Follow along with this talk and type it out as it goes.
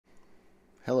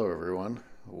Hello everyone,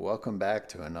 welcome back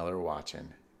to another Watchin.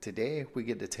 Today we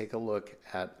get to take a look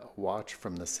at a watch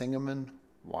from the Sangamon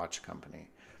Watch Company.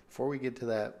 Before we get to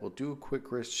that, we'll do a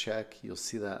quick wrist check. You'll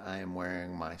see that I am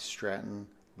wearing my Stratton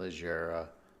Leggera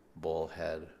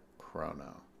Bullhead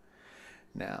Chrono.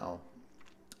 Now,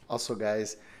 also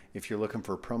guys, if you're looking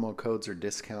for promo codes or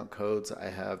discount codes, I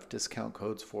have discount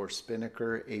codes for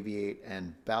Spinnaker, Aviate,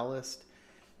 and Ballast.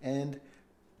 And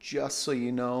just so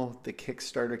you know, the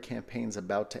Kickstarter campaign's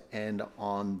about to end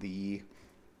on the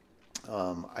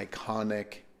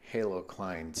iconic Halo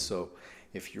Klein. So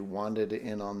if you wanted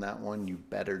in on that one, you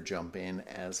better jump in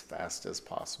as fast as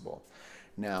possible.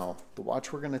 Now, the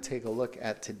watch we're going to take a look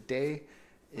at today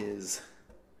is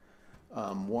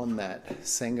one that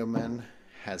Sangamon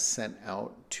has sent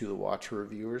out to the watch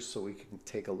reviewers so we can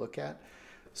take a look at.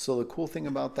 So the cool thing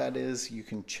about that is you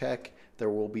can check. There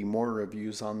will be more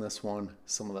reviews on this one,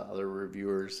 some of the other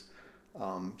reviewers,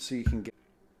 so you can get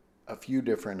a few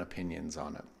different opinions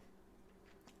on it.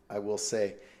 I will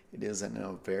say it is in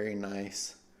a very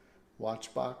nice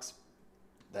watch box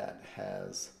that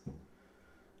has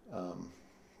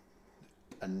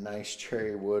a nice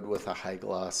cherry wood with a high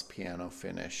gloss piano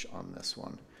finish on this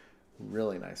one.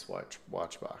 Really nice watch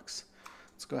box.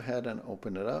 Let's go ahead and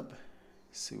open it up.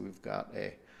 See, we've got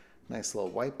a nice little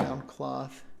wipe down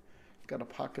cloth. Got a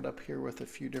pocket up here with a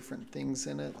few different things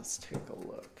in it. Let's take a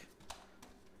look.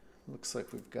 Looks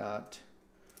like we've got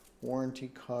warranty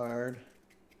card,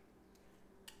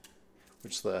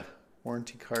 which the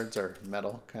warranty cards are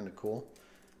metal, kind of cool.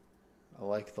 I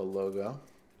like the logo.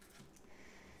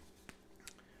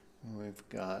 We've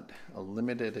got a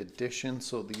limited edition,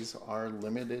 so these are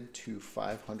limited to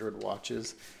 500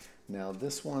 watches. Now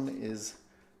this one is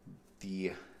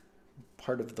the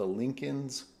part of the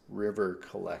Lincoln's River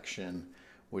collection,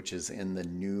 which is in the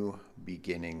New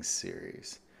Beginnings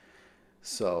series.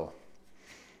 So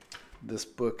this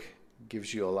book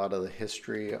gives you a lot of the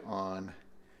history on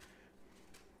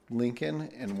Lincoln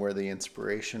and where the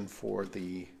inspiration for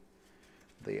the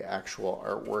actual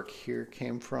artwork here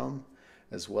came from,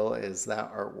 as well as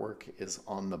that artwork is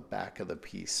on the back of the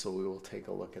piece, so we will take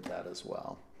a look at that as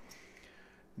well.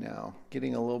 Now,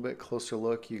 getting a little bit closer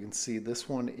look, you can see this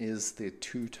one is the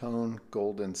two-tone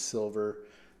gold and silver.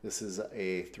 This is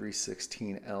a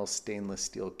 316L stainless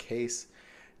steel case.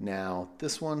 Now,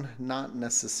 this one, not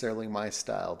necessarily my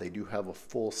style. They do have a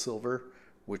full silver,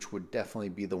 which would definitely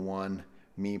be the one,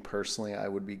 me personally, I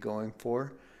would be going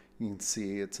for. You can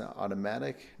see it's an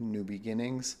automatic, New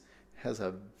Beginnings. Has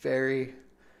a very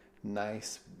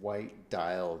nice white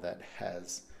dial that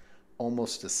has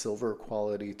almost a silver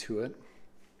quality to it.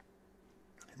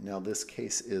 Now this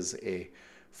case is a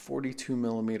 42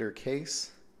 millimeter case.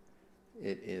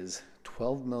 It is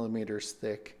 12 millimeters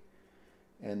thick,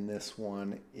 and this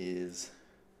one is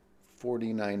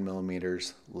 49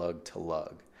 millimeters lug to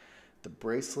lug. The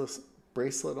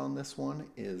bracelet on this one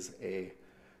is a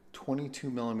 22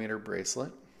 millimeter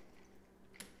bracelet.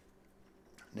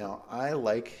 Now I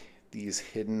like these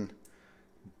hidden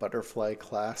butterfly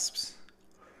clasps.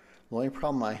 The only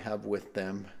problem I have with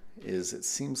them is it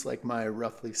seems like my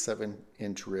roughly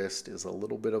 7-inch wrist is a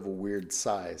little bit of a weird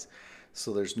size,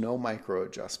 so there's no micro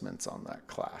adjustments on that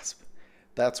clasp.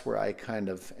 That's where I kind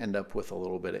of end up with a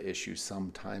little bit of issue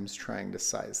sometimes trying to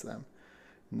size them.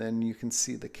 And then you can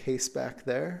see the case back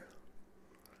there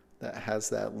that has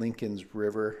that Lincoln's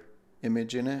River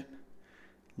image in it.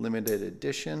 Limited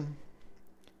edition.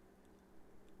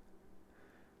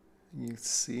 You can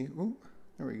see, ooh,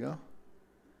 there we go.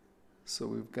 So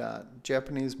we've got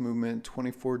Japanese movement,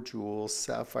 24 jewels,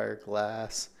 sapphire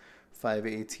glass, 5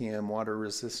 ATM water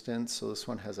resistance. So this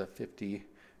one has a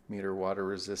 50-meter water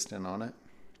resistant on it.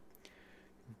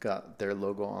 We've got their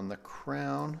logo on the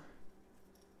crown,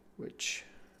 which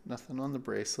nothing on the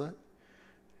bracelet.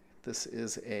 This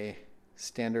is a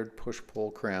standard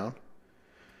push-pull crown.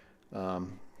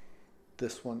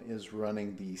 This one is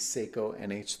running the Seiko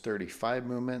NH35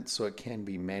 movement, so it can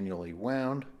be manually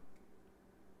wound.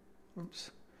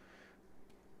 Oops.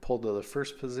 Pull to the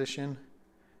first position.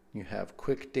 You have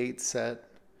quick date set,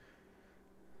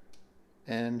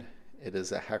 and it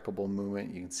is a hackable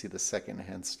movement. You can see the second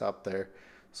hand stop there,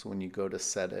 so when you go to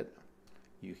set it,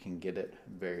 you can get it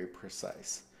very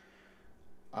precise.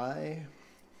 I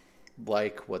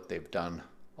like what they've done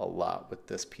a lot with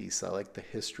this piece. I like the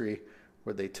history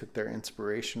where they took their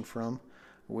inspiration from.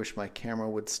 I wish my camera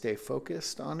would stay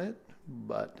focused on it,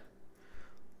 but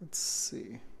let's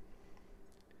see.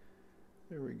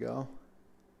 There we go.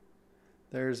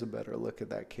 There's a better look at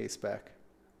that case back.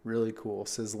 Really cool. It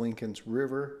says Lincoln's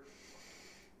River.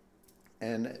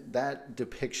 And that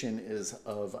depiction is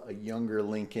of a younger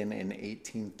Lincoln in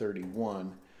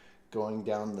 1831 going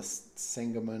down the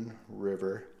Sangamon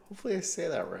River. Hopefully I say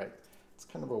that right. It's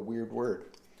kind of a weird word.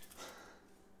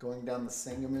 Going down the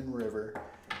Sangamon River,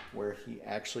 where he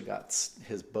actually got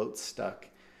his boat stuck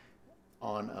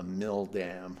on a mill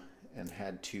dam and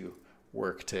had to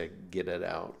work to get it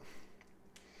out.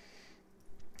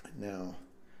 Now,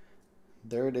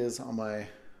 there it is on my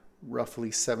roughly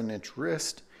 7-inch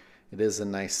wrist. It is a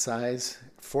nice size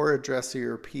for a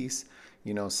dressier piece.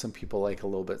 You know, some people like a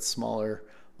little bit smaller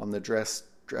on the dress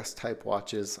type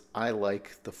watches. I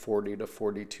like the 40 to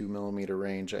 42 millimeter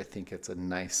range. I think it's a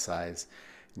nice size,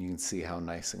 and you can see how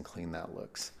nice and clean that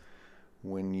looks.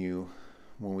 When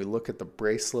we look at the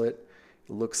bracelet,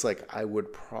 it looks like I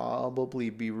would probably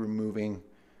be removing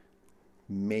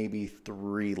maybe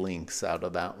 3 links out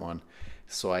of that one,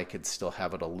 so I could still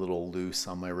have it a little loose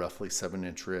on my roughly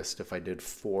 7-inch wrist. If I did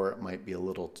 4, it might be a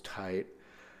little tight.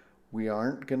 We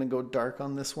aren't going to go dark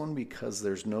on this one because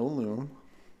there's no lume,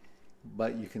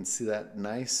 but you can see that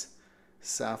nice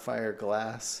sapphire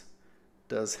glass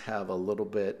does have a little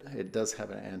bit, it does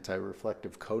have an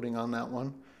anti-reflective coating on that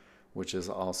one, which is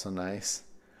also nice.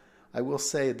 I will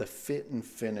say the fit and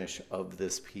finish of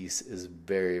this piece is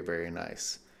very, very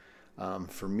nice.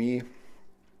 For me,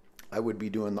 I would be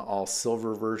doing the all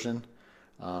silver version.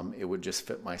 It would just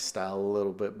fit my style a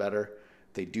little bit better.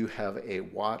 They do have a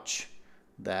watch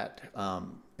that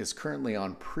is currently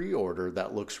on pre-order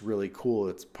that looks really cool.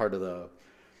 It's part of the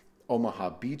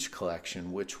Omaha Beach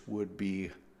collection, which would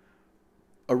be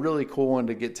a really cool one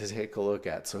to get to take a look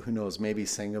at. So who knows, maybe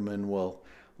Sangamon will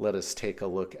let us take a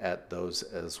look at those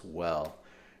as well.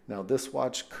 Now, this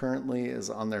watch currently is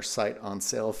on their site on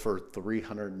sale for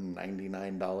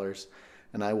 $399,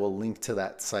 and I will link to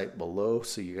that site below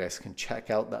so you guys can check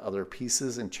out the other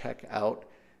pieces and check out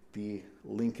the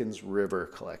Lincoln's River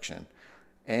collection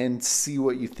and see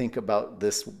what you think about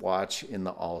this watch in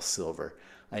the all silver.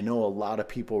 I know a lot of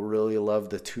people really love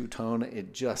the two-tone.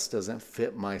 It just doesn't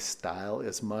fit my style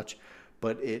as much,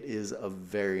 but it is a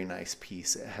very nice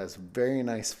piece. It has very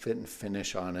nice fit and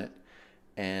finish on it.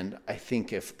 And I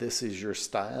think if this is your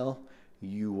style,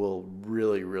 you will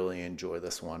really, really enjoy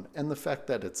this one. And the fact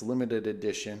that it's limited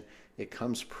edition, it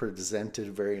comes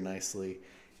presented very nicely.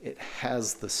 It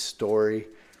has the story,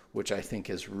 which I think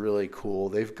is really cool.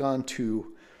 They've gone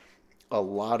to a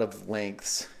lot of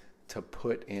lengths to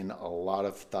put in a lot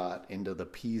of thought into the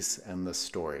piece and the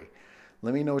story.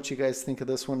 Let me know what you guys think of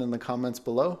this one in the comments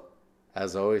below.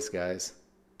 As always, guys,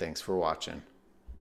 thanks for watching.